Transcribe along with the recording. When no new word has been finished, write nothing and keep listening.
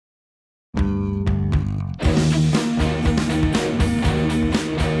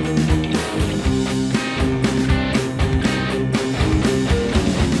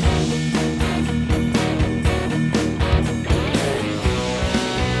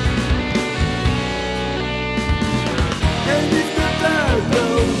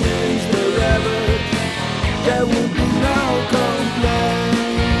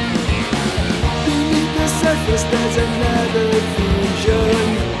there's another vision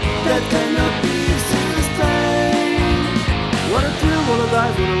that cannot be sustained. What a thrill, what a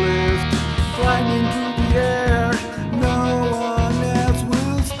dive, what a lift, climbing through the air. No one else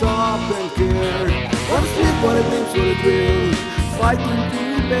will stop and care. What a sleep, what a glimpse, what a thrill, fighting to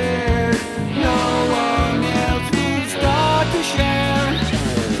bear. No one else will start to share.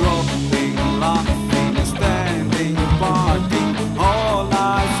 Dropping, laughing, standing, parting, all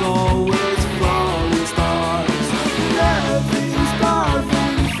eyes always falling stars. Laughing,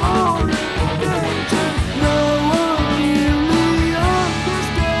 starving for attention. No one really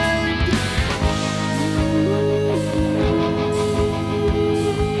understands.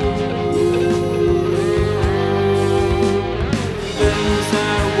 These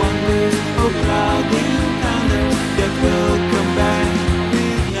are wonders of cloudy encounters that will come back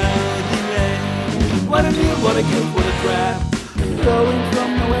with no delay. What a deal, what a gift, what a trap, going from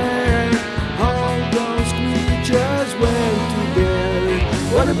nowhere. All those creatures went to bear.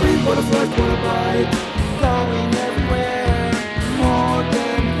 What a breathe, what a flirt, what a bite, going everywhere. More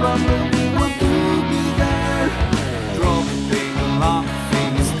than crumble, we want to be there. Dropping,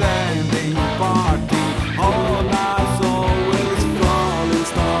 laughing, standing, parting, all eyes always falling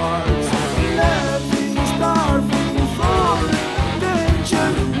stars. Laughing, starving for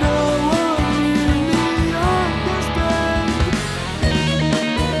attention. No one really understands.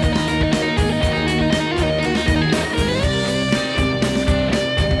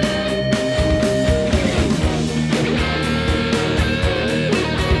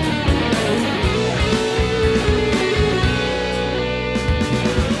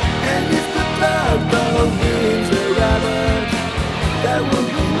 And if the turtle wins the rabbit, that will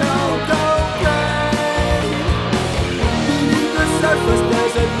be